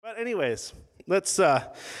Anyways, let's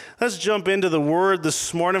jump into the word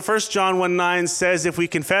this morning. 1 John 1:9 says, if we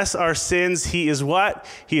confess our sins, he is what?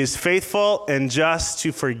 He is faithful and just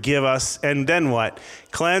to forgive us. And then what?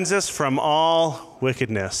 Cleanse us from all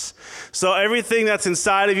wickedness. So everything that's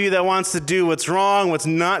inside of you that wants to do what's wrong, what's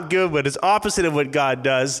not good, what is opposite of what God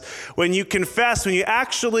does, when you confess, when you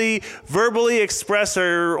actually verbally express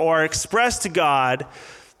or express to God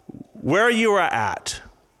where you are at,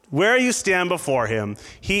 where you stand before him,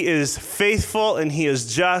 he is faithful and he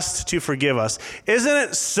is just to forgive us. Isn't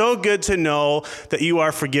it so good to know that you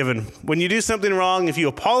are forgiven? When you do something wrong, if you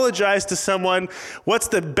apologize to someone, what's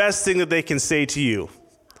the best thing that they can say to you?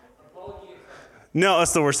 No,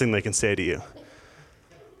 that's the worst thing they can say to you.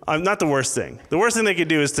 Not the worst thing. The worst thing they could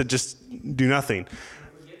do is to just do nothing.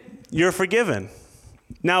 You're forgiven.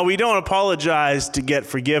 Now, we don't apologize to get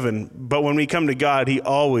forgiven, but when we come to God, he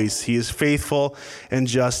is faithful and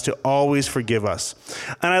just to always forgive us.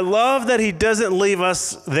 And I love that he doesn't leave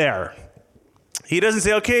us there. He doesn't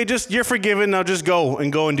say, okay, you're forgiven, now just go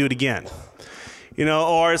and do it again.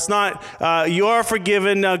 Or it's not, you are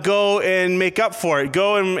forgiven, now go and make up for it.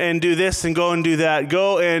 Go and do this and go and do that.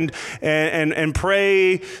 Go and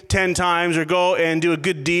pray 10 times or go and do a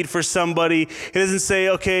good deed for somebody. He doesn't say,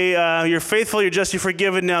 okay, you're faithful, you're just, you're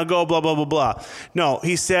forgiven, now go, blah, blah, blah, blah. No,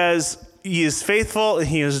 he says he is faithful and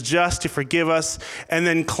he is just to forgive us and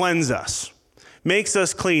then cleanse us. Makes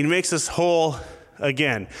us clean, makes us whole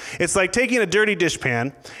again. It's like taking a dirty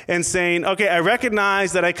dishpan and saying, okay, I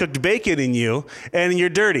recognize that I cooked bacon in you and you're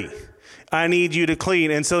dirty. I need you to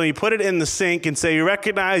clean. And so you put it in the sink and say, you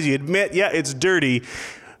recognize, you admit, yeah, it's dirty.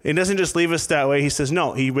 It doesn't just leave us that way. He says,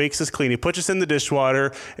 no, he makes us clean. He puts us in the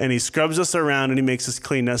dishwater and he scrubs us around and he makes us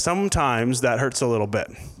clean. Now, sometimes that hurts a little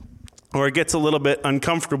bit. Or it gets a little bit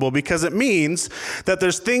uncomfortable because it means that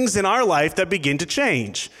there's things in our life that begin to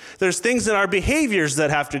change. There's things in our behaviors that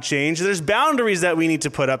have to change. There's boundaries that we need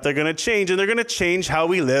to put up. They're going to change, and they're going to change how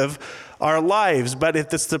we live our lives. But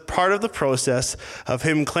if it's the part of the process of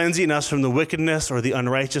him cleansing us from the wickedness or the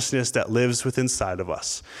unrighteousness that lives within inside of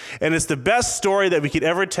us. And it's the best story that we could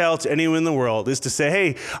ever tell to anyone in the world is to say,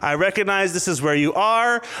 hey, I recognize this is where you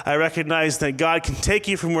are. I recognize that God can take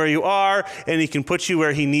you from where you are and he can put you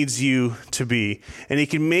where he needs you to be. And he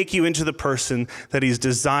can make you into the person that he's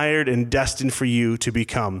desired and destined for you to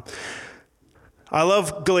become. I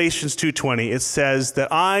love Galatians 2:20. It says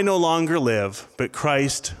that I no longer live, but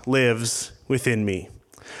Christ lives within me.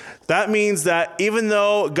 That means that even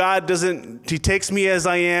though God he takes me as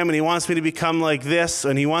I am and he wants me to become like this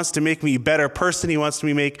and he wants to make me a better person, he wants me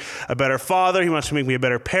to make a better father, he wants to make me a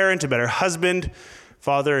better parent, a better husband.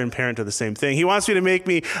 Father and parent are the same thing. He wants me to make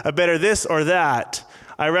me a better this or that.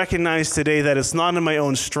 I recognize today that it's not in my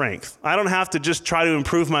own strength. I don't have to just try to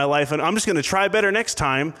improve my life and I'm just going to try better next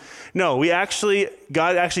time. No,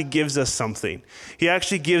 God actually gives us something. He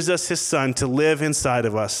actually gives us his son to live inside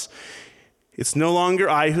of us. It's no longer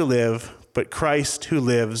I who live, but Christ who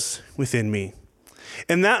lives within me.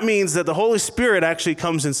 And that means that the Holy Spirit actually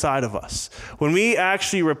comes inside of us. When we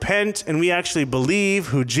actually repent and we actually believe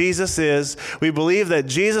who Jesus is, we believe that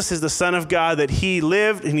Jesus is the Son of God, that he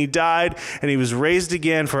lived and he died and he was raised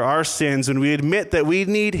again for our sins. When we admit that we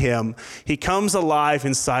need him, he comes alive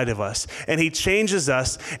inside of us and he changes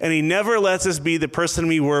us and he never lets us be the person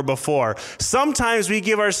we were before. Sometimes we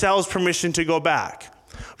give ourselves permission to go back.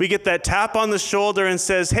 We get that tap on the shoulder and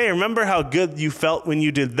says, hey, remember how good you felt when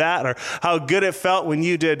you did that, or how good it felt when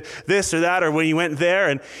you did this or that, or when you went there,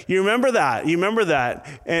 and you remember that,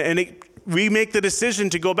 we make the decision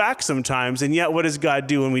to go back sometimes, and yet what does God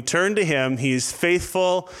do? When we turn to him, he is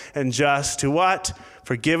faithful and just to what?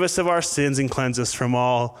 Forgive us of our sins and cleanse us from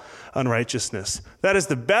all unrighteousness. That is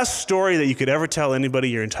the best story that you could ever tell anybody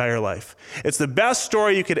your entire life. It's the best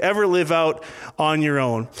story you could ever live out on your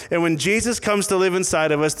own. And when Jesus comes to live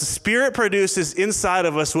inside of us, the Spirit produces inside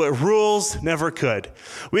of us what rules never could.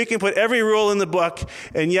 We can put every rule in the book,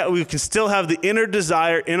 and yet we can still have the inner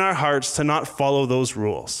desire in our hearts to not follow those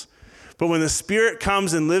rules. But when the Spirit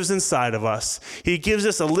comes and lives inside of us, he gives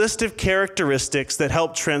us a list of characteristics that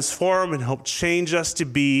help transform and help change us to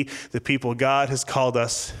be the people God has called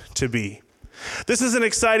us to be. This is an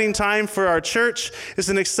exciting time for our church. It's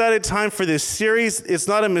an exciting time for this series. It's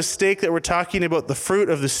not a mistake that we're talking about the fruit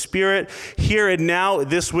of the Spirit here and now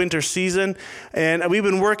this winter season. And we've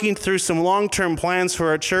been working through some long-term plans for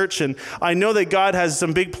our church. And I know that God has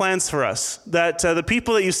some big plans for us, that the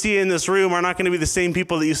people that you see in this room are not going to be the same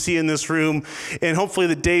people that you see in this room in hopefully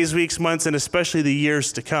the days, weeks, months, and especially the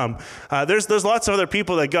years to come. There's lots of other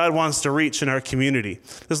people that God wants to reach in our community.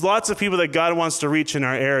 There's lots of people that God wants to reach in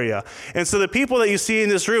our area. And so the people that you see in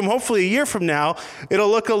this room, hopefully a year from now, it'll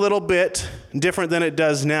look a little bit different than it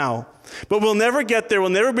does now. But we'll never get there. We'll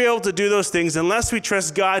never be able to do those things unless we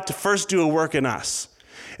trust God to first do a work in us.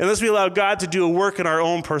 Unless we allow God to do a work in our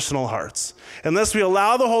own personal hearts. Unless we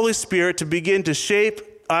allow the Holy Spirit to begin to shape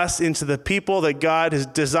us into the people that God has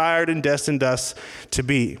desired and destined us to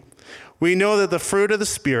be. We know that the fruit of the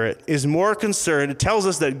Spirit is more concerned. It tells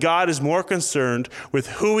us that God is more concerned with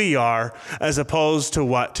who we are as opposed to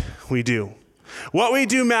what we do. What we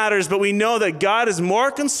do matters, but we know that God is more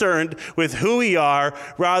concerned with who we are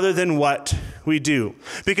rather than what we do.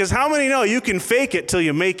 Because how many know you can fake it till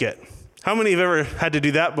you make it? How many have ever had to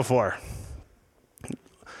do that before?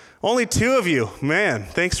 Only 2 of you. Man,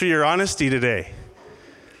 thanks for your honesty today.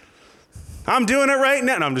 I'm doing it right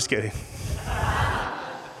now. No, I'm just kidding.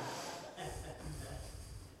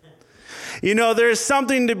 You know, there's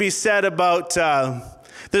something to be said about...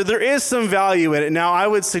 There is some value in it. Now, I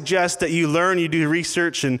would suggest that you do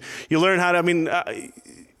research, and you learn how to,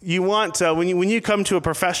 you want, when you come to a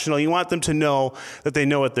professional, you want them to know that they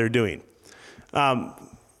know what they're doing.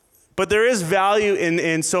 But there is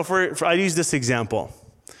value so I use this example.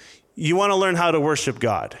 You want to learn how to worship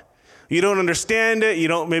God. You don't understand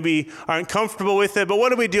it, aren't comfortable with it, but what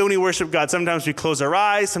do we do when we worship God? Sometimes we close our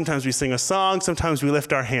eyes, sometimes we sing a song, sometimes we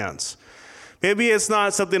lift our hands. Maybe it's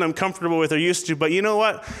not something I'm comfortable with or used to, but you know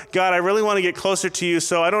what? God, I really want to get closer to you,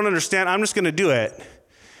 so I don't understand. I'm just going to do it.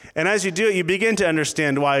 And as you do it, you begin to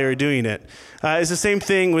understand why you're doing it. It's the same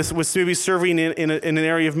thing with maybe serving in an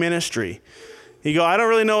area of ministry. You go, I don't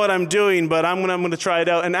really know what I'm doing, but I'm going to try it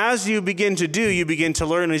out. And as you begin to do, you begin to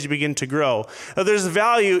learn as you begin to grow. There's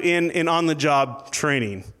value in on-the-job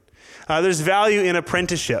training. There's value in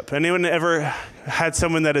apprenticeship. Anyone ever had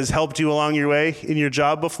someone that has helped you along your way in your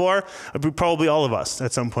job before? Probably all of us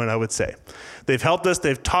at some point, I would say. They've helped us,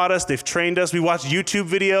 they've taught us, they've trained us. We watch YouTube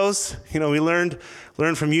videos. We learn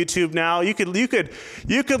from YouTube now. You could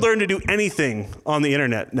learn to do anything on the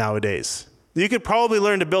internet nowadays. You could probably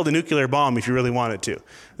learn to build a nuclear bomb if you really wanted to.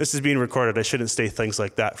 This is being recorded. I shouldn't say things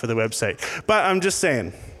like that for the website. But I'm just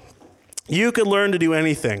saying, you could learn to do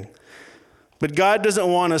anything. But God doesn't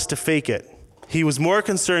want us to fake it. He was more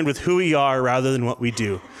concerned with who we are rather than what we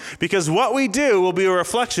do. Because what we do will be a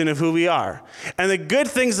reflection of who we are. And the good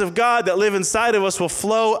things of God that live inside of us will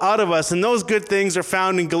flow out of us. And those good things are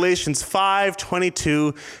found in Galatians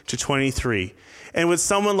 5:22-23. And would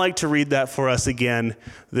someone like to read that for us again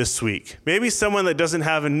this week? Maybe someone that doesn't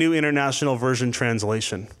have a New International Version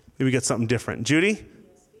translation. Maybe get something different. Judy?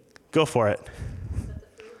 Go for it.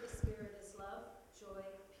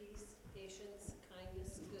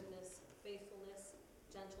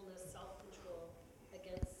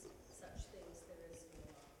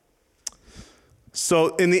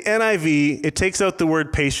 So in the NIV, it takes out the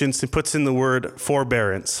word patience and puts in the word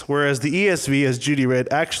forbearance, whereas the ESV, as Judy read,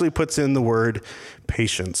 actually puts in the word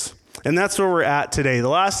patience. And that's where we're at today. The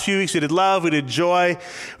last few weeks we did love, we did joy,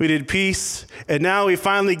 we did peace, and now we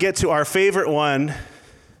finally get to our favorite one,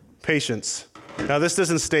 patience. Now this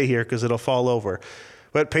doesn't stay here because it'll fall over,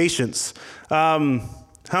 but patience. How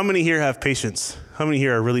many here have patience? How many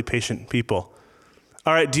here are really patient people?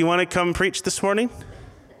 All right, do you want to come preach this morning?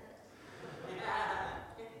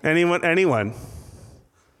 Anyone at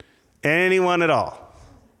all.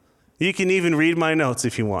 You can even read my notes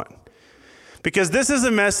if you want. Because this is a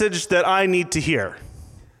message that I need to hear.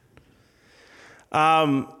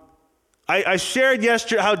 I shared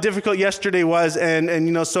yesterday how difficult yesterday was, and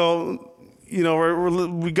we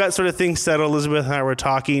got sort of things settled. Elizabeth and I were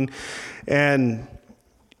talking, and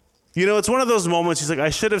it's one of those moments. He's like, I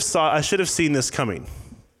should have seen this coming.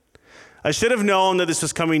 I should have known that this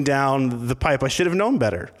was coming down the pipe. I should have known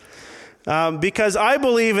better. Because I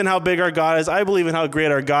believe in how big our God is. I believe in how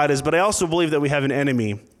great our God is. But I also believe that we have an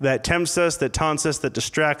enemy that tempts us, that taunts us, that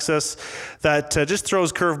distracts us, that just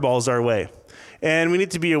throws curveballs our way. And we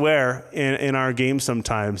need to be aware in our game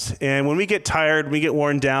sometimes. And when we get tired, we get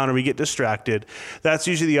worn down, or we get distracted, that's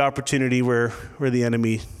usually the opportunity where the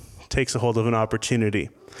enemy takes a hold of an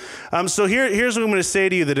opportunity. So here's what I'm going to say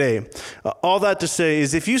to you today. All that to say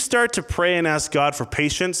is, if you start to pray and ask God for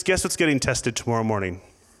patience, guess what's getting tested tomorrow morning?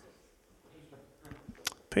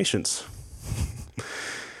 Patience.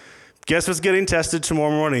 Guess what's getting tested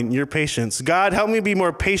tomorrow morning? Your patience. God, help me be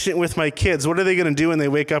more patient with my kids. What are they going to do when they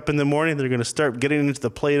wake up in the morning? They're going to start getting into the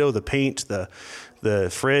Play-Doh, the paint, the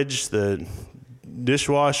fridge, the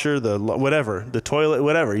dishwasher, the whatever, the toilet,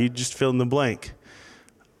 whatever. You just fill in the blank.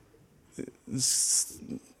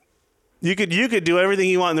 You could do everything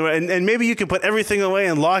you want, and maybe you could put everything away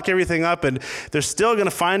and lock everything up, and they're still going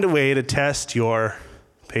to find a way to test your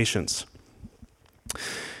patience.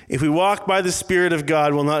 If we walk by the Spirit of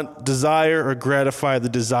God, we'll not desire or gratify the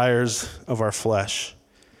desires of our flesh.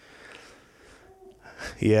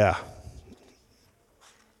 Yeah.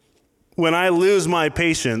 When I lose my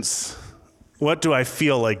patience, what do I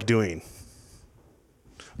feel like doing?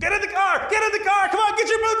 Get in the car! Come on,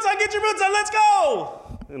 get your boots on, let's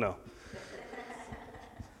go!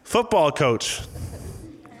 Football coach.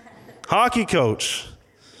 Hockey coach.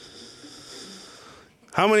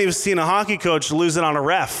 How many have seen a hockey coach lose it on a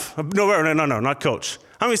ref? No, not coach.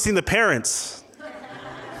 How many have seen the parents?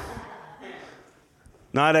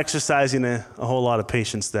 Not exercising a whole lot of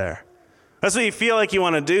patience there. That's what you feel like you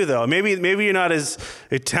want to do, though. Maybe you're not as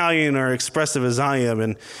Italian or expressive as I am,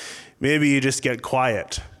 and maybe you just get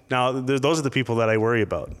quiet. Now, those are the people that I worry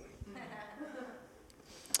about.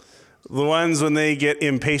 The ones when they get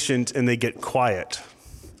impatient and they get quiet.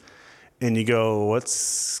 And you go,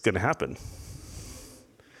 what's going to happen?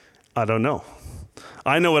 I don't know.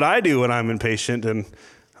 I know what I do when I'm impatient, and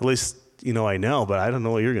at least, I know, but I don't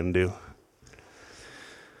know what you're going to do.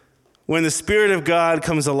 When the Spirit of God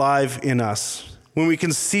comes alive in us, when we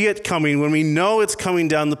can see it coming, when we know it's coming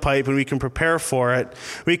down the pipe and we can prepare for it,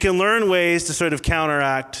 we can learn ways to sort of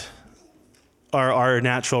counteract our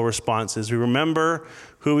natural responses. We remember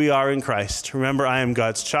who we are in Christ. Remember, I am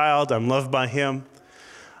God's child. I'm loved by Him.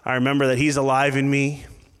 I remember that He's alive in me.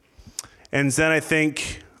 And then I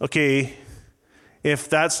think, okay, if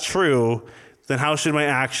that's true, then how should my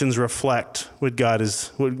actions reflect what God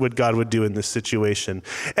would do in this situation?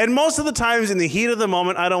 And most of the times in the heat of the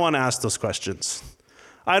moment, I don't want to ask those questions.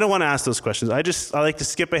 I like to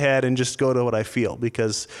skip ahead and just go to what I feel,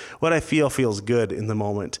 because what I feel feels good in the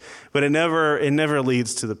moment. But it never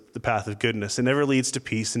leads to the path of goodness. It never leads to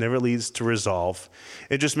peace. It never leads to resolve.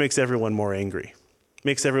 It just makes everyone more angry,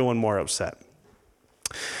 makes everyone more upset.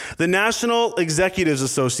 The National Executives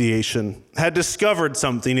Association had discovered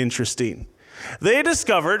something interesting. They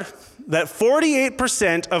discovered that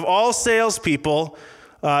 48% of all salespeople,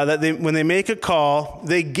 when they make a call,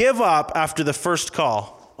 they give up after the first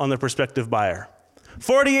call on the prospective buyer.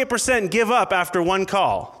 48% give up after one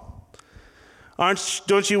call.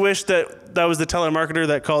 Don't you wish that was the telemarketer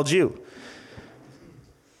that called you?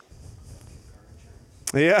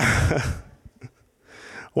 Yeah.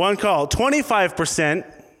 One call. 25%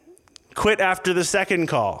 quit after the second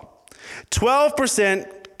call.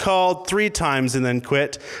 12% called 3 times and then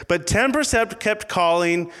quit, but 10% kept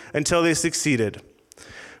calling until they succeeded.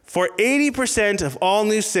 For 80% of all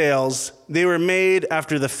new sales, they were made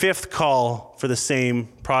after the 5th call for the same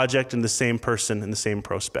project and the same person and the same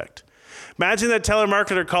prospect. Imagine that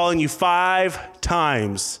telemarketer calling you 5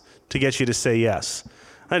 times to get you to say yes.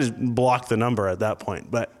 I just blocked the number at that point,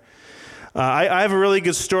 but I have a really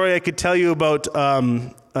good story I could tell you about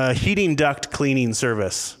a heating duct cleaning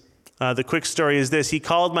service. The quick story is this. He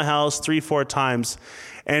called my house 3-4 times,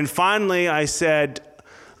 and finally I said,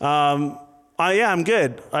 yeah, I'm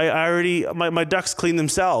good. I already, my ducts clean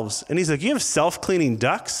themselves. And he's like, you have self-cleaning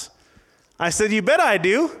ducts? I said, you bet I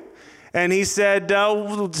do. And he said,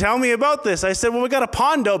 tell me about this. I said, well, we got a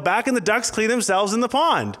pond out back, and the ducks clean themselves in the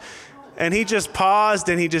pond. And he just paused,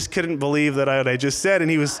 and he just couldn't believe that what I just said.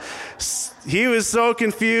 And he was so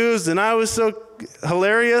confused, and I was so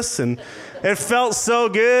hilarious, and it felt so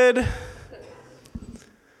good.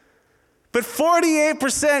 But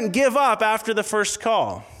 48% give up after the first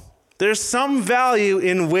call. There's some value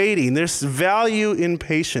in waiting. There's value in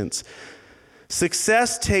patience.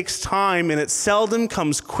 Success takes time, and it seldom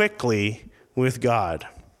comes quickly with God.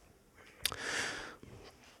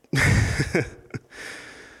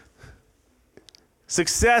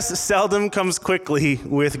 Success seldom comes quickly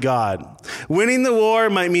with God. Winning the war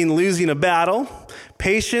might mean losing a battle.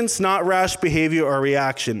 Patience, not rash behavior or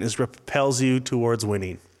reaction, is what propels you towards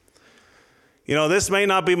winning. This may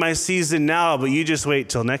not be my season now, but you just wait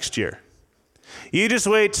till next year. You just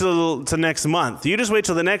wait till next month. You just wait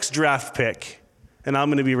till the next draft pick, and I'm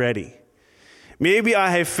going to be ready. Maybe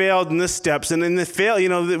I have failed in the steps, and in the fail,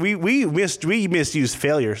 we misuse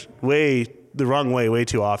failure the wrong way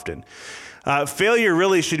too often. Failure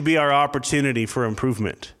really should be our opportunity for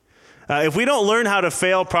improvement. If we don't learn how to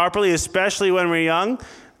fail properly, especially when we're young,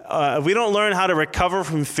 if we don't learn how to recover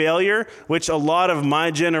from failure, which a lot of my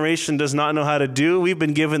generation does not know how to do, we've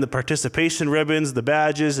been given the participation ribbons, the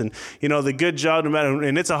badges, and the good job,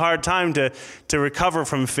 and it's a hard time to recover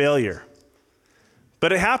from failure.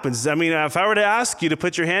 But it happens. If I were to ask you to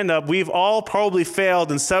put your hand up, we've all probably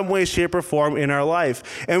failed in some way, shape, or form in our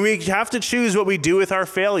life. And we have to choose what we do with our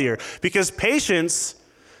failure. Because patience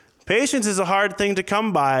Patience is a hard thing to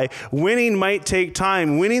come by. Winning might take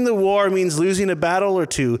time. Winning the war means losing a battle or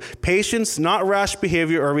two. Patience, not rash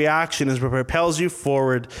behavior or reaction, is what propels you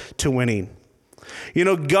forward to winning. You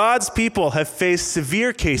know, God's people have faced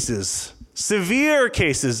severe cases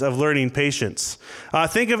of learning patience.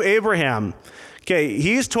 Think of Abraham. Okay,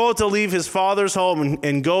 he's told to leave his father's home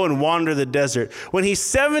and go and wander the desert. When he's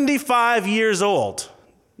 75 years old,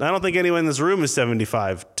 I don't think anyone in this room is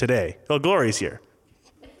 75 today. Oh, Glory's here.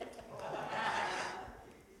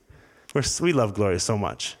 We love Glory so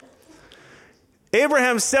much.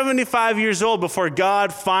 Abraham's 75 years old before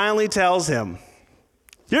God finally tells him,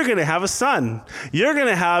 you're going to have a son. You're going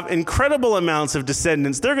to have incredible amounts of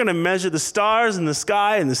descendants. They're going to measure the stars in the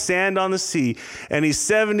sky and the sand on the sea. And he's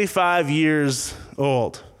 75 years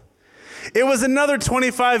old. It was another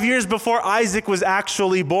 25 years before Isaac was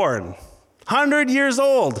actually born. 100 years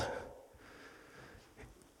old.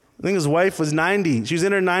 I think his wife was 90. She was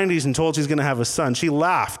in her 90s and told she's going to have a son. She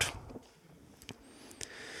laughed.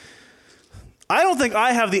 I don't think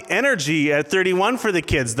I have the energy at 31 for the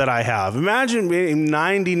kids that I have. Imagine being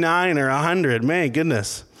 99 or 100. Man,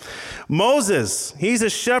 goodness. Moses, he's a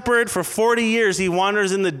shepherd for 40 years. He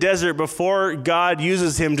wanders in the desert before God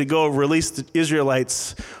uses him to go release the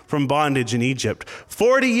Israelites from bondage in Egypt.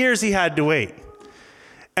 40 years he had to wait.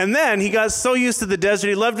 And then he got so used to the desert,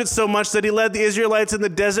 he loved it so much that he led the Israelites in the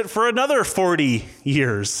desert for another 40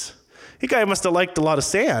 years. That guy must have liked a lot of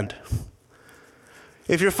sand.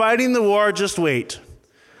 If you're fighting the war, just wait.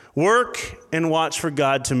 Work and watch for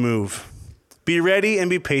God to move. Be ready and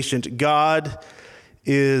be patient. God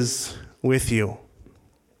is with you.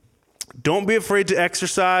 Don't be afraid to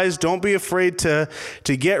exercise. Don't be afraid to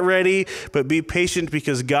get ready, but be patient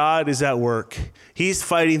because God is at work. He's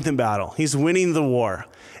fighting the battle. He's winning the war.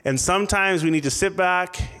 And sometimes we need to sit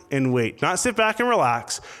back and wait. Not sit back and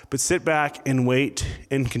relax, but sit back and wait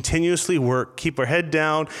and continuously work. Keep our head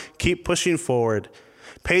down. Keep pushing forward.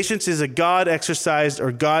 Patience is a God-exercised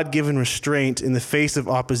or God-given restraint in the face of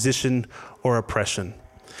opposition or oppression.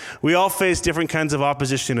 We all face different kinds of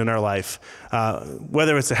opposition in our life,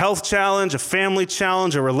 whether it's a health challenge, a family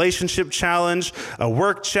challenge, a relationship challenge, a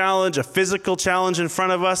work challenge, a physical challenge in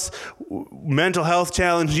front of us, mental health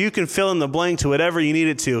challenge. You can fill in the blank to whatever you need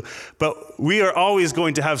it to, but we are always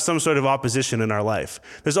going to have some sort of opposition in our life.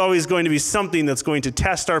 There's always going to be something that's going to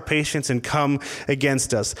test our patience and come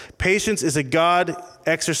against us. Patience is a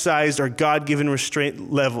God-exercised or God-given restraint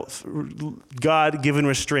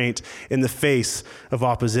in the face of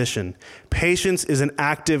opposition. Patience is an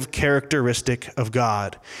active characteristic of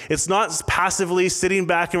God. It's not passively sitting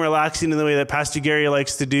back and relaxing in the way that Pastor Gary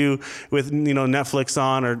likes to do with, Netflix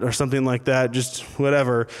on or something like that, just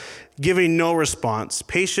whatever, giving no response.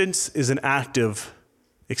 Patience is an active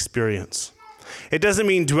experience. It doesn't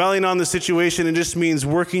mean dwelling on the situation. It just means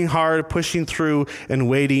working hard, pushing through, and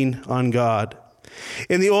waiting on God.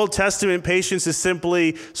 In the Old Testament, patience is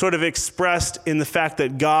simply sort of expressed in the fact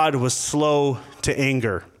that God was slow to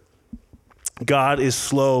anger. God is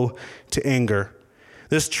slow to anger.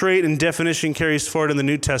 This trait and definition carries forward in the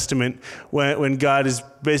New Testament when God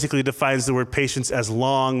basically defines the word patience as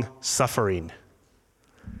long-suffering.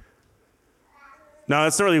 Now,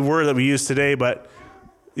 that's not really a word that we use today, but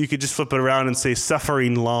you could just flip it around and say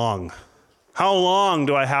suffering long. How long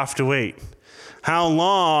do I have to wait? How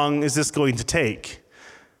long is this going to take?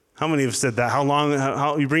 How many have said that?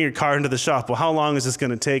 How you bring your car into the shop? Well, how long is this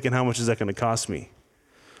going to take and how much is that going to cost me?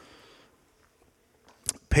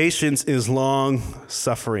 Patience is long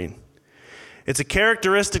suffering. It's a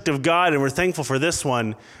characteristic of God, and we're thankful for this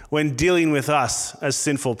one when dealing with us as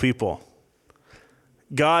sinful people.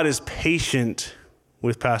 God is patient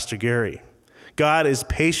with Pastor Gary. God is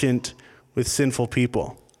patient with sinful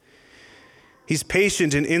people. He's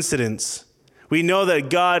patient in incidents. We know that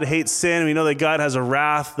God hates sin. We know that God has a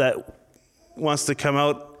wrath that wants to come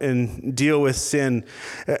out and deal with sin.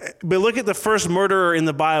 But look at the first murderer in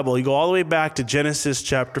the Bible. You go all the way back to Genesis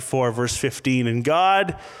chapter 4, verse 15. And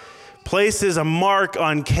God places a mark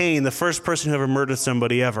on Cain, the first person who ever murdered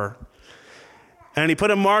somebody ever. And he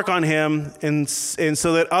put a mark on him and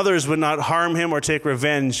so that others would not harm him or take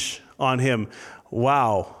revenge on him.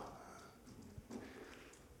 Wow.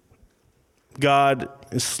 God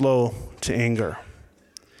is slow to anger.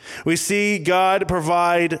 We see God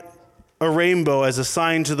provide a rainbow as a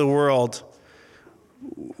sign to the world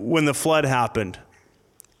when the flood happened.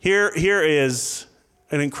 Here is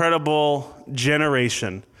an incredible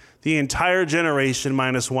generation. The entire generation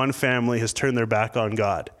minus one family has turned their back on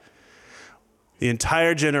God. The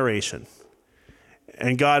entire generation.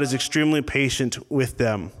 And God is extremely patient with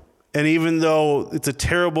them. And even though it's a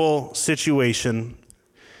terrible situation,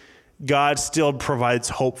 God still provides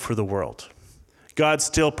hope for the world. God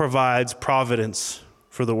still provides providence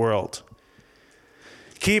for the world.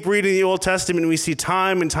 Keep reading the Old Testament, and we see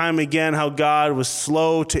time and time again how God was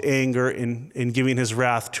slow to anger in giving his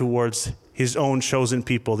wrath towards his own chosen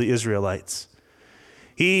people, the Israelites.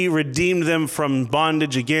 He redeemed them from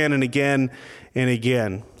bondage again and again and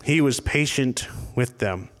again. He was patient with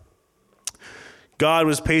them. God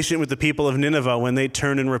was patient with the people of Nineveh when they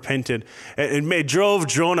turned and repented. It drove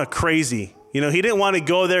Jonah crazy. He didn't want to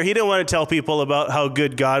go there. He didn't want to tell people about how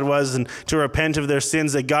good God was and to repent of their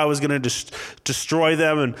sins, that God was going to destroy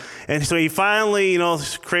them. And so he finally,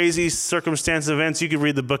 crazy circumstance events. You could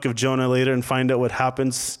read the book of Jonah later and find out what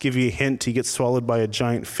happens. Give you a hint. He gets swallowed by a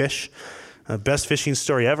giant fish. Best fishing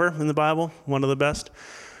story ever in the Bible. One of the best.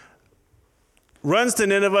 Runs to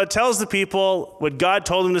Nineveh, tells the people what God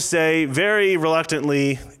told him to say very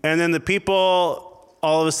reluctantly. And then the people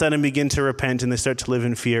all of a sudden begin to repent and they start to live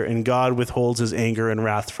in fear, and God withholds his anger and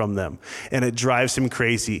wrath from them. And it drives him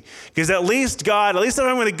crazy. Because at least if I'm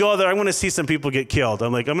going to go there, I'm going to see some people get killed.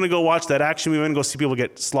 I'm going to go watch that action movie and go see people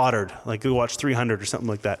get slaughtered. Like go watch 300 or something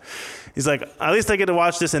like that. He's like, at least I get to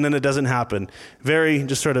watch this, and then it doesn't happen. Very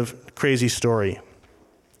just sort of crazy story.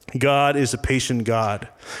 God is a patient God.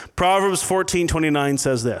 Proverbs 14:29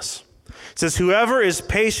 says this. It says, whoever is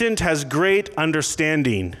patient has great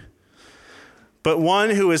understanding, but one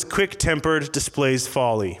who is quick-tempered displays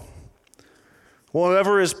folly.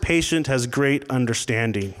 Whoever is patient has great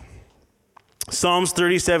understanding. Psalms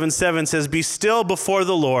 37:7 says, be still before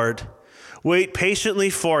the Lord. Wait patiently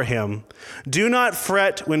for him. Do not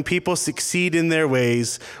fret when people succeed in their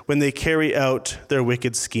ways, when they carry out their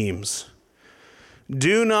wicked schemes.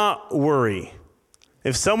 Do not worry.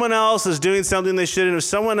 If someone else is doing something they shouldn't, if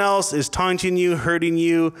someone else is taunting you, hurting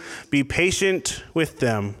you, be patient with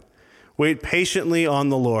them. Wait patiently on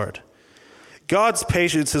the Lord. God's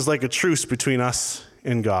patience is like a truce between us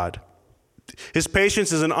and God. His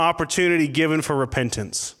patience is an opportunity given for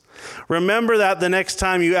repentance. Remember that the next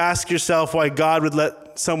time you ask yourself why God would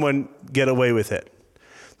let someone get away with it.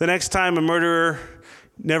 The next time a murderer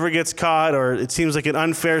never gets caught, or it seems like an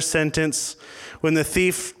unfair sentence, when the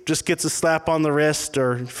thief just gets a slap on the wrist,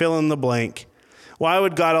 or fill in the blank. Why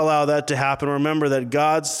would God allow that to happen? Remember that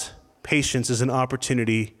God's patience is an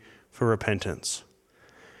opportunity for repentance.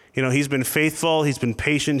 He's been faithful, he's been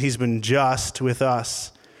patient, he's been just with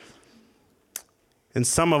us. And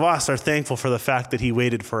some of us are thankful for the fact that he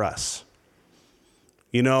waited for us.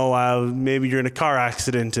 Maybe you're in a car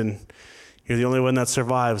accident and you're the only one that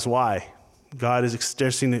survives. Why? God is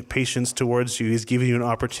extending patience towards you. He's giving you an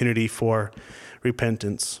opportunity for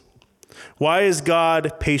repentance. Why is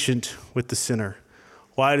God patient with the sinner?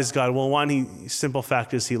 Why does God? Well, one simple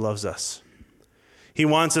fact is he loves us. He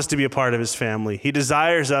wants us to be a part of his family. He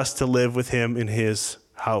desires us to live with him in his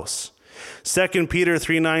house. 2 Peter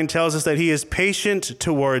 3:9 tells us that he is patient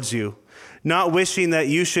towards you, not wishing that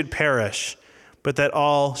you should perish, but that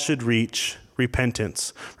all should reach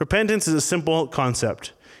repentance. Repentance is a simple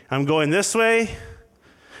concept. I'm going this way,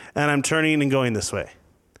 and I'm turning and going this way.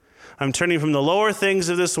 I'm turning from the lower things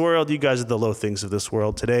of this world. You guys are the low things of this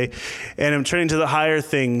world today. And I'm turning to the higher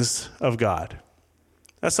things of God.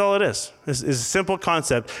 That's all it is. It's a simple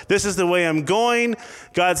concept. This is the way I'm going.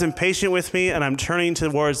 God's impatient with me, and I'm turning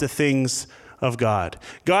towards the things of God.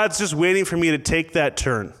 God's just waiting for me to take that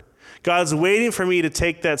turn. God's waiting for me to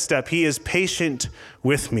take that step. He is patient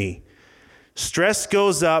with me. Stress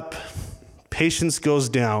goes up, patience goes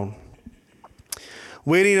down.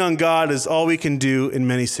 Waiting on God is all we can do in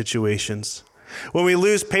many situations. When we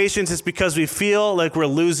lose patience, it's because we feel like we're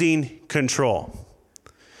losing control.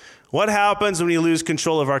 What happens when you lose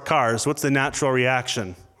control of our cars? What's the natural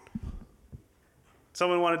reaction?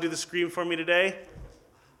 Someone want to do the scream for me today?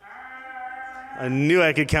 I knew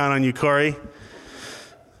I could count on you, Corey.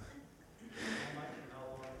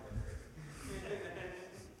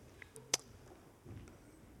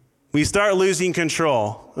 We start losing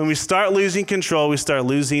control. When we start losing control, we start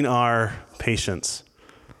losing our patience.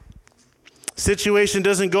 Situation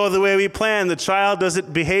doesn't go the way we plan. The child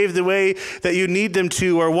doesn't behave the way that you need them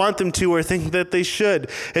to or want them to or think that they should.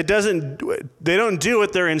 They don't do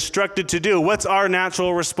what they're instructed to do. What's our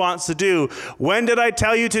natural response to do? When did I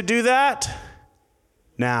tell you to do that?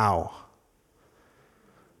 Now.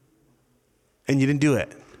 And you didn't do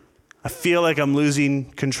it. I feel like I'm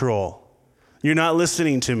losing control. You're not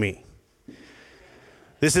listening to me.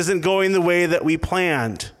 This isn't going the way that we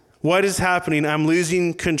planned. What is happening? I'm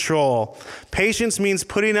losing control. Patience means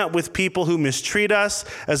putting up with people who mistreat us,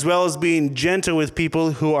 as well as being gentle with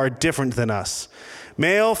people who are different than us.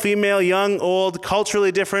 Male, female, young, old,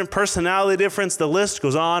 culturally different, personality difference, the list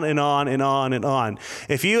goes on and on and on and on.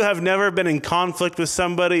 If you have never been in conflict with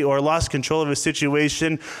somebody or lost control of a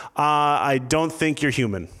situation, I don't think you're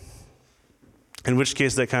human. In which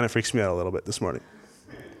case, that kind of freaks me out a little bit this morning.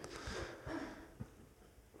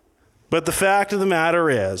 But the fact of the matter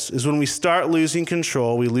is when we start losing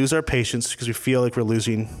control, we lose our patience because we feel like we're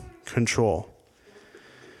losing control.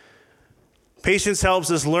 Patience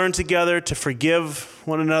helps us learn together to forgive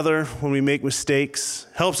one another when we make mistakes,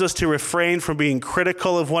 helps us to refrain from being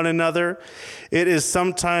critical of one another. It is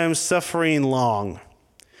sometimes suffering long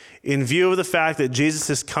in view of the fact that Jesus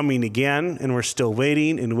is coming again and we're still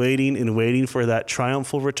waiting and waiting and waiting for that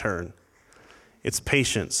triumphal return. It's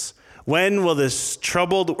patience. When will this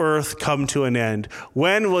troubled earth come to an end?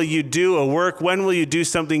 When will you do a work? When will you do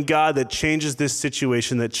something, God, that changes this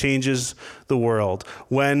situation, that changes the world?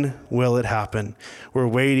 When will it happen? We're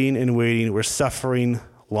waiting and waiting. We're suffering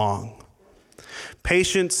long.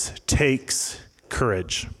 Patience takes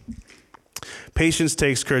courage. Patience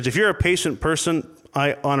takes courage. If you're a patient person,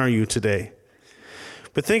 I honor you today.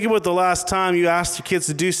 But think about the last time you asked your kids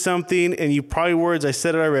to do something and you probably words, I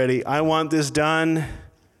said it already, I want this done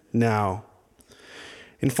now.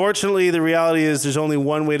 Unfortunately, the reality is there's only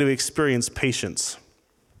one way to experience patience,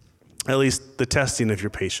 at least the testing of your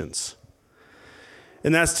patience.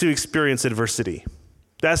 And that's to experience adversity.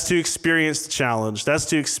 That's to experience challenge. That's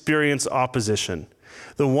to experience opposition.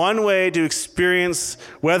 The one way to experience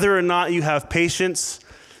whether or not you have patience,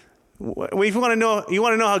 if you want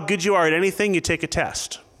to know how good you are at anything, you take a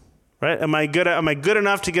test. Right? Am I good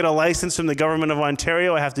enough to get a license from the government of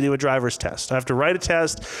Ontario? I have to do a driver's test. I have to write a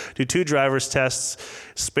test, do 2 driver's tests,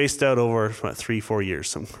 spaced out over 3-4 years,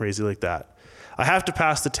 something crazy like that. I have to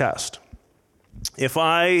pass the test. If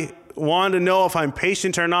I want to know if I'm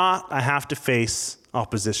patient or not, I have to face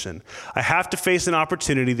opposition. I have to face an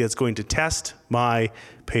opportunity that's going to test my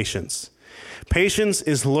patience. Patience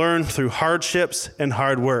is learned through hardships and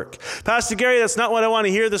hard work. Pastor Gary, that's not what I want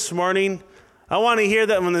to hear this morning. I want to hear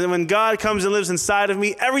that when God comes and lives inside of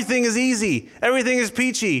me, everything is easy. Everything is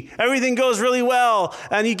peachy. Everything goes really well.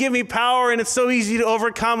 And you give me power and it's so easy to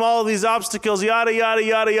overcome all of these obstacles, yada, yada,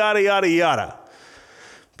 yada, yada, yada, yada.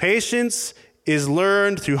 Patience is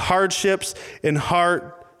learned through hardships and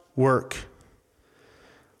hard work.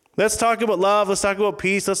 Let's talk about love. Let's talk about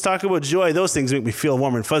peace. Let's talk about joy. Those things make me feel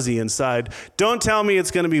warm and fuzzy inside. Don't tell me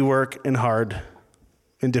it's going to be work and hard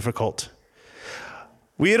and difficult.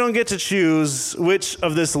 We don't get to choose which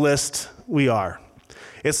of this list we are.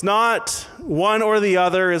 It's not one or the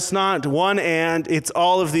other. It's not one and. It's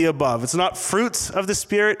all of the above. It's not fruits of the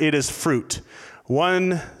Spirit. It is fruit.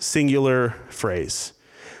 One singular phrase.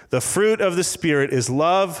 The fruit of the Spirit is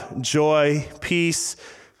love, joy, peace,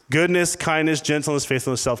 goodness, kindness, gentleness,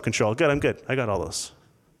 faithfulness, self-control. Good, I'm good. I got all those.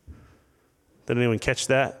 Did anyone catch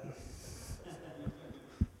that?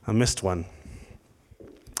 I missed one.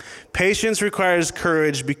 Patience requires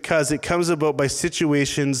courage because it comes about by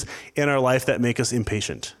situations in our life that make us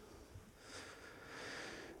impatient.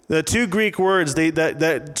 The 2 Greek words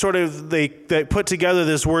that put together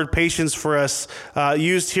this word patience for us,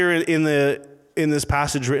 used here in this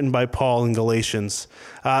passage written by Paul in Galatians,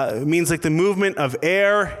 it means like the movement of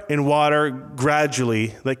air and water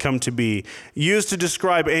gradually that come to be, used to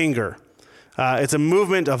describe anger. It's a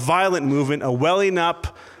movement, a violent movement, a welling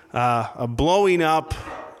up, a blowing up,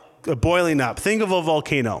 a boiling up. Think of a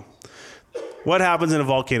volcano. What happens in a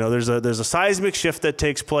volcano? There's a seismic shift that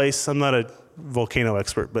takes place. I'm not a volcano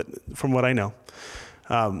expert, but from what I know,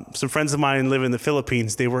 some friends of mine live in the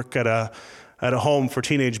Philippines. They work at a home for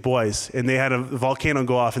teenage boys, and they had a volcano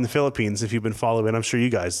go off in the Philippines. If you've been following, I'm sure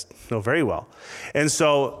you guys know very well. And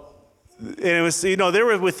it was, they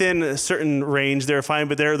were within a certain range. They were fine,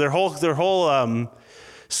 but their whole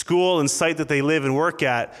school and site that they live and work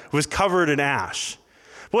at was covered in ash.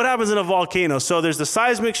 What happens in a volcano? So there's the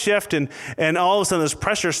seismic shift, and all of a sudden this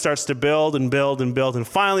pressure starts to build and build and build, and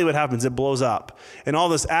finally what happens? It blows up, and all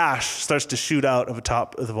this ash starts to shoot out of the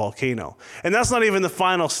top of the volcano. And that's not even the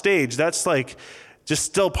final stage. That's like just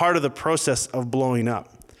still part of the process of blowing up.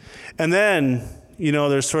 And then,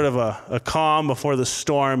 there's sort of a calm before the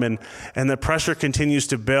storm, and the pressure continues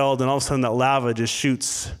to build, and all of a sudden that lava just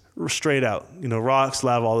shoots straight out. Rocks,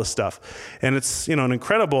 lava, all this stuff. And it's,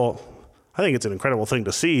 I think it's an incredible thing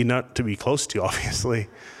to see, not to be close to, obviously.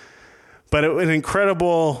 But an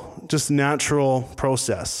incredible, just natural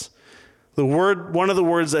process. One of the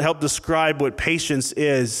words that help describe what patience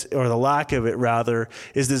is, or the lack of it rather,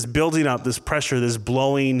 is this building up, this pressure, this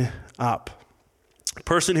blowing up. A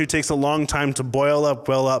person who takes a long time to boil up,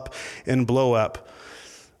 well up, and blow up.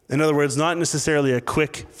 In other words, not necessarily a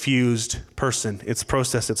quick-fused person. It's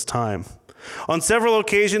processed its time. On several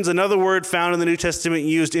occasions, another word found in the New Testament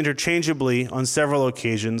used interchangeably on several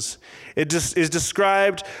occasions, it is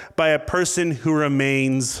described by a person who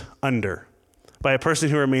remains under. By a person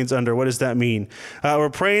who remains under. What does that mean? We're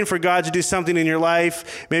praying for God to do something in your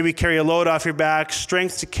life, maybe carry a load off your back,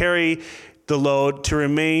 strength to carry the load, to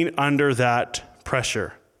remain under that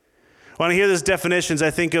pressure. When I hear these definitions,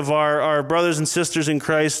 I think of our brothers and sisters in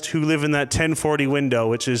Christ who live in that 1040 window,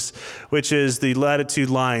 which is the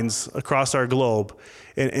latitude lines across our globe.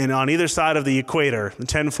 And on either side of the equator, the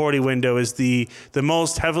 1040 window is the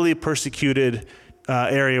most heavily persecuted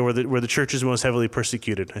area where the church is most heavily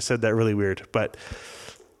persecuted. I said that really weird, but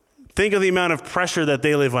think of the amount of pressure that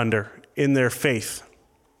they live under in their faith.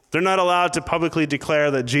 They're not allowed to publicly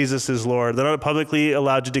declare that Jesus is Lord. They're not publicly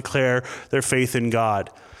allowed to declare their faith in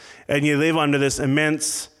God. And you live under this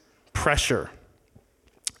immense pressure.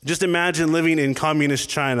 Just imagine living in communist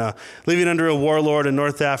China, living under a warlord in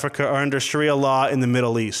North Africa, or under Sharia law in the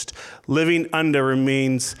Middle East. Living under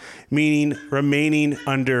meaning remaining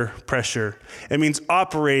under pressure. It means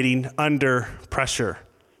operating under pressure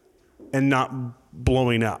and not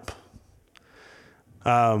blowing up.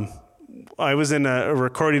 I was in a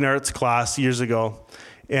recording arts class years ago,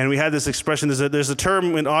 and we had this expression. There's a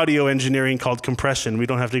term in audio engineering called compression. We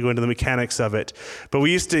don't have to go into the mechanics of it. But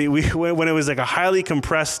when it was like a highly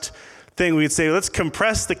compressed thing, we'd say, let's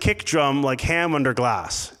compress the kick drum like ham under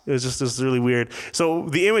glass. It was just this really weird. So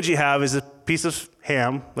the image you have is a piece of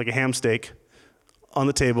ham, like a ham steak, on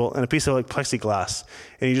the table, and a piece of like plexiglass.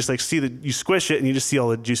 And you just like you squish it, and you just see all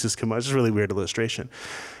the juices come out. It's just a really weird illustration.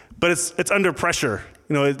 But it's under pressure.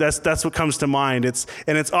 You know, that's what comes to mind. It's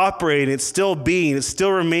operating, it's still being, it's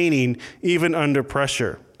still remaining, even under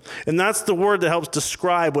pressure. And that's the word that helps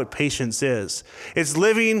describe what patience is. It's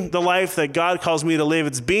living the life that God calls me to live.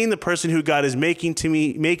 It's being the person who God is making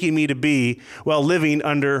me to be while living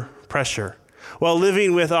under pressure, while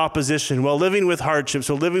living with opposition, while living with hardships,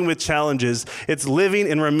 while living with challenges. It's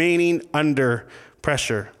living and remaining under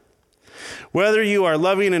pressure. Whether you are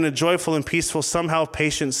loving and joyful and peaceful, somehow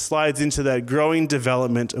patience slides into that growing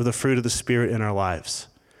development of the fruit of the Spirit in our lives.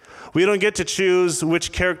 We don't get to choose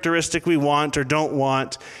which characteristic we want or don't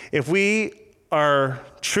want. If we are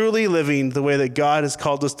truly living the way that God has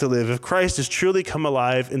called us to live, if Christ has truly come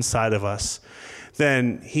alive inside of us,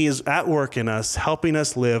 then he is at work in us, helping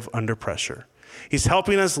us live under pressure. He's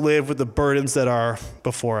helping us live with the burdens that are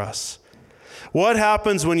before us. What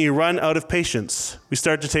happens when you run out of patience? We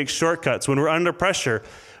start to take shortcuts. When we're under pressure,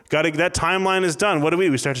 that timeline is done. What do?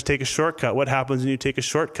 We start to take a shortcut. What happens when you take a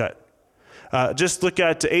shortcut? Just look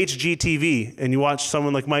at HGTV and you watch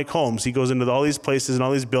someone like Mike Holmes. He goes into all these places and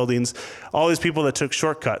all these buildings, all these people that took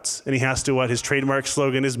shortcuts. And he has to, his trademark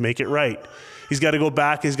slogan is make it right. He's got to go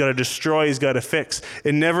back, he's got to destroy, he's got to fix.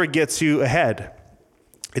 It never gets you ahead.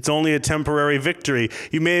 It's only a temporary victory.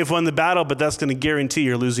 You may have won the battle, but that's going to guarantee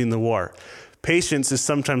you're losing the war. Patience is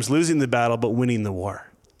sometimes losing the battle, but winning the war.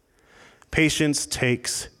 Patience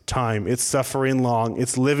takes time. It's suffering long.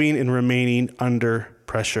 It's living and remaining under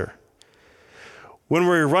pressure. When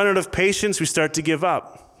we run out of patience, we start to give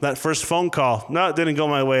up. That first phone call, no, it didn't go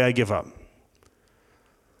my way, I give up.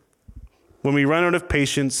 When we run out of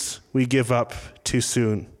patience, we give up too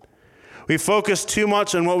soon. We focus too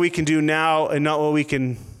much on what we can do now and not what we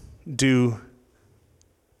can do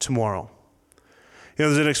tomorrow. You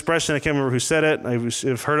know, there's an expression, I can't remember who said it.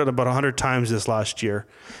 I've heard it about 100 times this last year.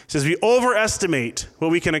 It says, we overestimate what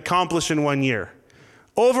we can accomplish in 1 year.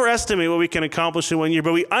 Overestimate what we can accomplish in 1 year,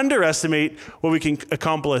 but we underestimate what we can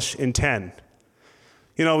accomplish in 10.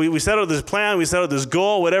 You know, we set out this plan, we set out this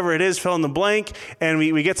goal, whatever it is, fill in the blank, and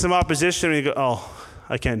we get some opposition, and we go, oh,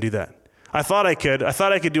 I can't do that. I thought I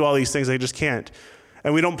could do all these things, I just can't.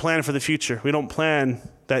 And we don't plan for the future. We don't plan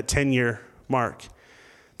that 10-year mark.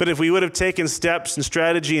 But if we would have taken steps and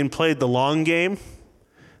strategy and played the long game,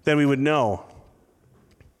 then we would know,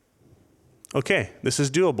 okay, this is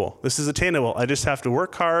doable. This is attainable. I just have to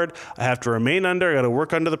work hard. I have to remain under. I got to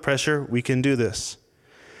work under the pressure. We can do this.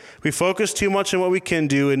 We focus too much on what we can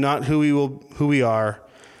do and not who we are.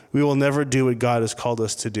 We will never do what God has called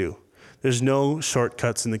us to do. There's no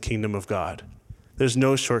shortcuts in the kingdom of God. There's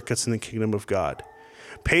no shortcuts in the kingdom of God.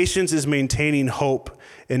 Patience is maintaining hope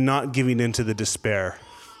and not giving into the despair.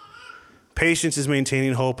 Patience is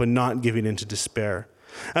maintaining hope and not giving into despair.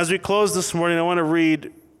 As we close this morning, I want to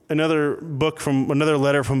read another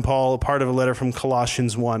letter from Paul, a part of a letter from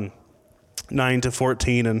Colossians 1,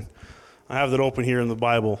 9-14, and I have that open here in the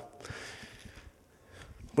Bible.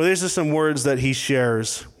 But these are some words that he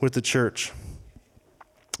shares with the church,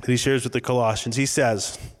 that he shares with the Colossians. He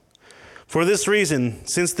says, For this reason,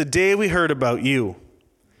 since the day we heard about you,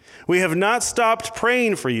 we have not stopped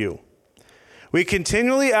praying for you. We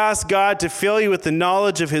continually ask God to fill you with the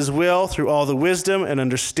knowledge of his will through all the wisdom and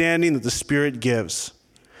understanding that the Spirit gives,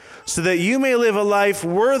 so that you may live a life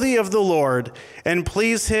worthy of the Lord and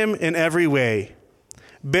please him in every way,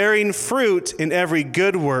 bearing fruit in every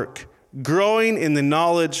good work, growing in the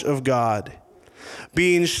knowledge of God,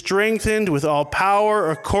 being strengthened with all power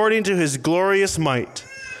according to his glorious might,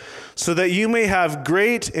 so that you may have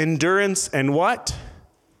great endurance and what?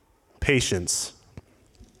 Patience.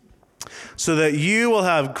 So that you will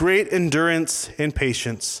have great endurance and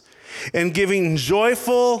patience, and giving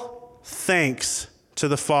joyful thanks to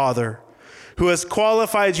the Father, who has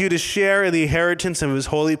qualified you to share in the inheritance of his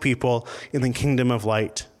holy people in the kingdom of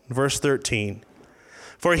light. Verse 13.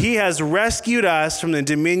 For he has rescued us from the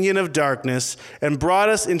dominion of darkness and brought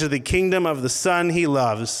us into the kingdom of the Son he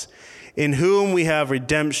loves, in whom we have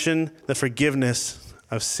redemption, the forgiveness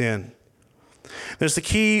of sin. There's a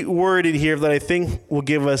key word in here that I think will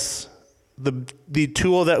give us the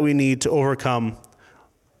tool that we need to overcome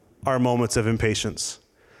our moments of impatience.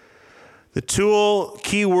 The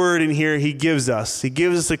key word in here he gives us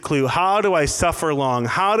a clue. How do I suffer long?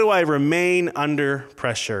 How do I remain under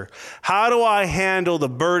pressure? How do I handle the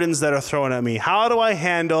burdens that are thrown at me? How do I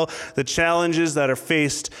handle the challenges that are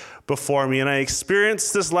faced before me? And I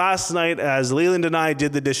experienced this last night as Leland and I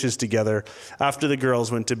did the dishes together after the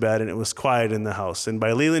girls went to bed and it was quiet in the house. And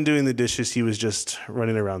by Leland doing the dishes, he was just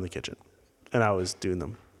running around the kitchen and I was doing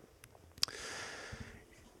them.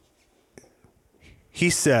 He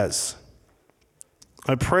says,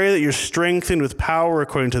 I pray that you're strengthened with power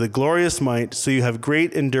according to the glorious might, so you have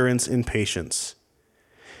great endurance and patience.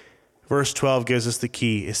 Verse 12 gives us the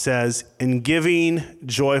key. It says, in giving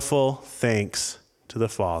joyful thanks to the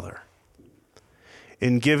Father.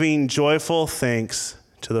 In giving joyful thanks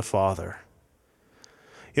to the Father.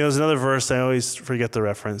 You know, there's another verse, I always forget the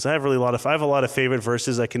reference. I have a lot of favorite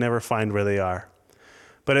verses. I can never find where they are.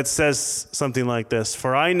 But it says something like this,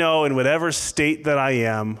 for I know in whatever state that I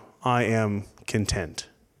am content.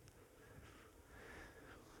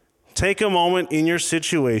 Take a moment in your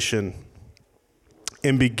situation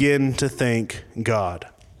and begin to thank God.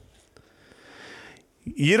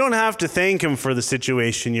 You don't have to thank him for the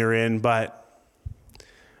situation you're in, but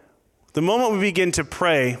the moment we begin to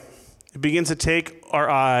pray, it begins to take our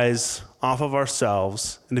eyes off of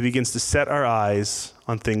ourselves and it begins to set our eyes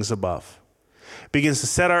on things above. It begins to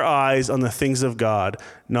set our eyes on the things of God,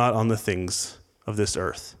 not on the things of this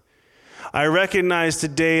earth. I recognize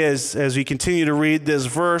today as we continue to read this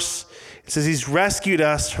verse, it says he's rescued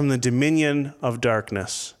us from the dominion of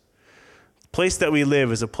darkness. The place that we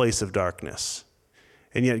live is a place of darkness.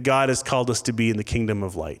 And yet God has called us to be in the kingdom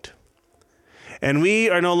of light. And we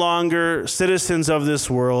are no longer citizens of this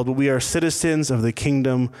world, but we are citizens of the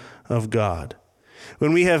kingdom of God.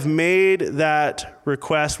 When we have made that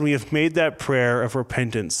request, when we have made that prayer of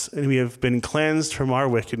repentance, and we have been cleansed from our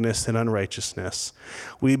wickedness and unrighteousness,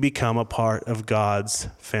 we become a part of God's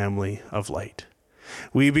family of light.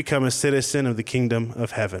 We become a citizen of the kingdom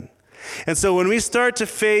of heaven. And so when we start to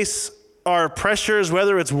face our pressures,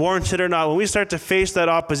 whether it's warranted or not, when we start to face that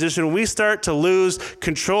opposition, when we start to lose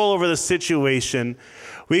control over the situation,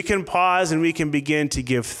 we can pause and we can begin to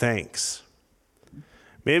give thanks.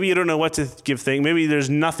 Maybe you don't know what to give thanks. Maybe there's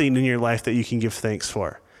nothing in your life that you can give thanks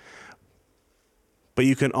for. But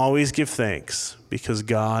you can always give thanks because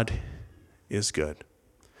God is good.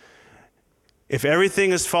 If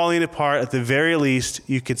everything is falling apart, at the very least,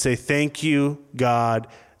 you can say, thank you, God,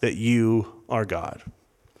 that you are God.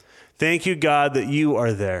 Thank you, God, that you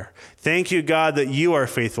are there. Thank you, God, that you are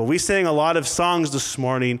faithful. We sang a lot of songs this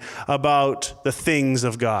morning about the things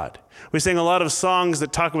of God. We sang a lot of songs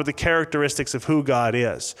that talk about the characteristics of who God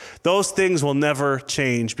is. Those things will never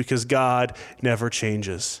change because God never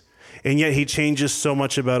changes. And yet he changes so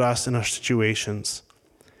much about us and our situations.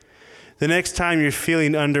 The next time you're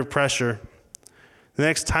feeling under pressure, the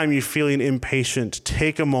next time you're feeling impatient,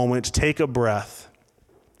 take a moment, take a breath,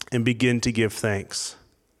 and begin to give thanks.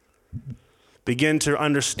 Begin to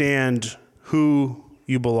understand who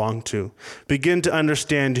you belong to. Begin to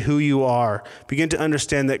understand who you are. Begin to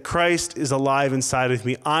understand that Christ is alive inside of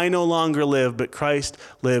me. I no longer live, but Christ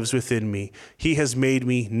lives within me. He has made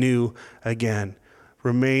me new again.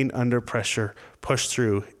 Remain under pressure, push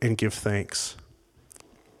through, and give thanks.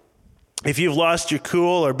 If you've lost your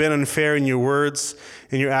cool or been unfair in your words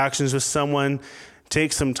and your actions with someone,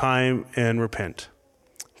 take some time and repent.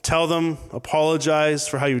 Tell them, apologize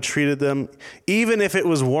for how you treated them, even if it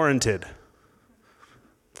was warranted.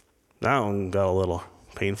 That one got a little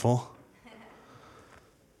painful.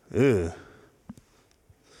 Ew.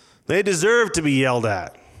 They deserve to be yelled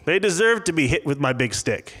at. They deserve to be hit with my big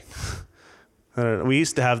stick. We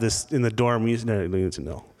used to have this in the dorm. We used to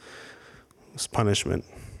know. It's punishment.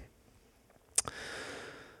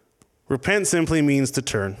 Repent simply means to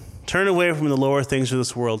turn. Turn away from the lower things of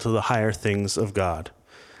this world to the higher things of God.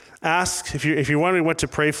 Ask, if you're wondering what to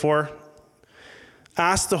pray for,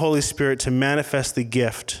 ask the Holy Spirit to manifest the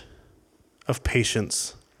gift of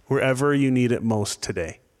patience wherever you need it most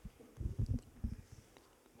today.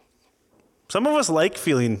 Some of us like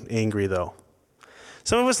feeling angry, though.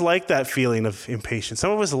 Some of us like that feeling of impatience.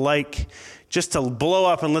 Some of us like just to blow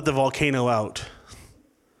up and let the volcano out.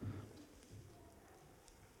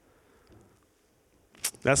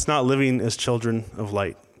 That's not living as children of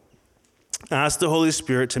light. Ask the Holy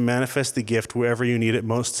Spirit to manifest the gift wherever you need it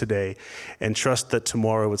most today, and trust that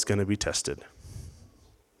tomorrow it's going to be tested.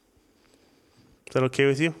 Is that okay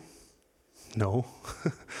with you? No.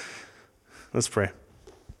 Let's pray.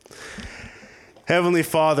 Heavenly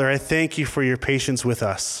Father, I thank you for your patience with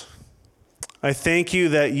us. I thank you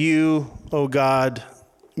that you, oh God,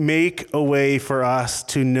 make a way for us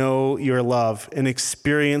to know your love and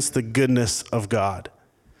experience the goodness of God.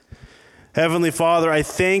 Heavenly Father, I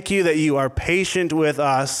thank you that you are patient with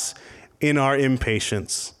us in our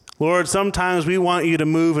impatience. Lord, sometimes we want you to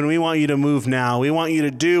move and we want you to move now. We want you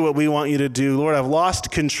to do what we want you to do. Lord, I've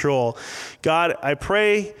lost control. God, I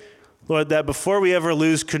pray, Lord, that before we ever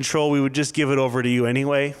lose control, we would just give it over to you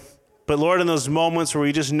anyway. But Lord, in those moments where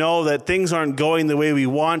we just know that things aren't going the way we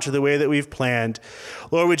want or the way that we've planned,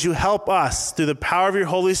 Lord, would you help us through the power of your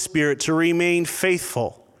Holy Spirit to remain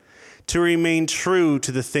faithful, to remain true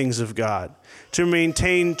to the things of God, to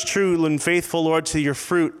maintain true and faithful, Lord, to your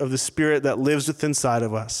fruit of the Spirit that lives within inside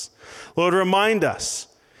of us. Lord, remind us,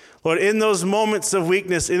 Lord, in those moments of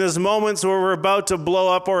weakness, in those moments where we're about to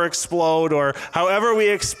blow up or explode, or however we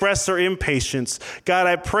express our impatience, God,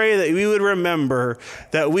 I pray that we would remember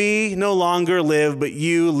that we no longer live, but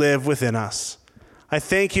you live within us. I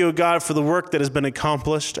thank you, O God, for the work that has been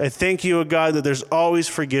accomplished. I thank you, O God, that there's always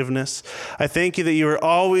forgiveness. I thank you that you are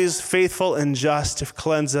always faithful and just to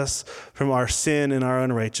cleanse us from our sin and our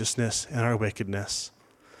unrighteousness and our wickedness.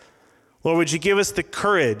 Lord, would you give us the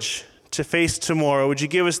courage to face tomorrow? Would you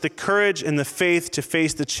give us the courage and the faith to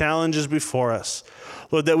face the challenges before us?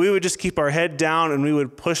 Lord, that we would just keep our head down and we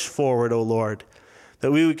would push forward, O Lord,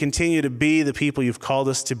 that we would continue to be the people you've called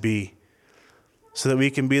us to be, so that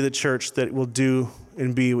we can be the church that will do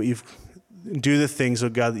and be what do the things, O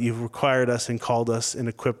God, that you've required us and called us and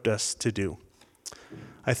equipped us to do.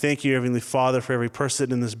 I thank you, Heavenly Father, for every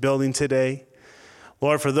person in this building today.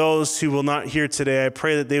 Lord, for those who will not hear today, I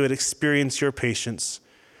pray that they would experience your patience,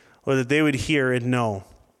 or that they would hear and know,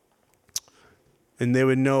 and they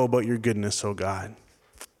would know about your goodness, O God.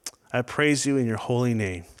 I praise you in your holy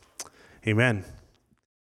name. Amen.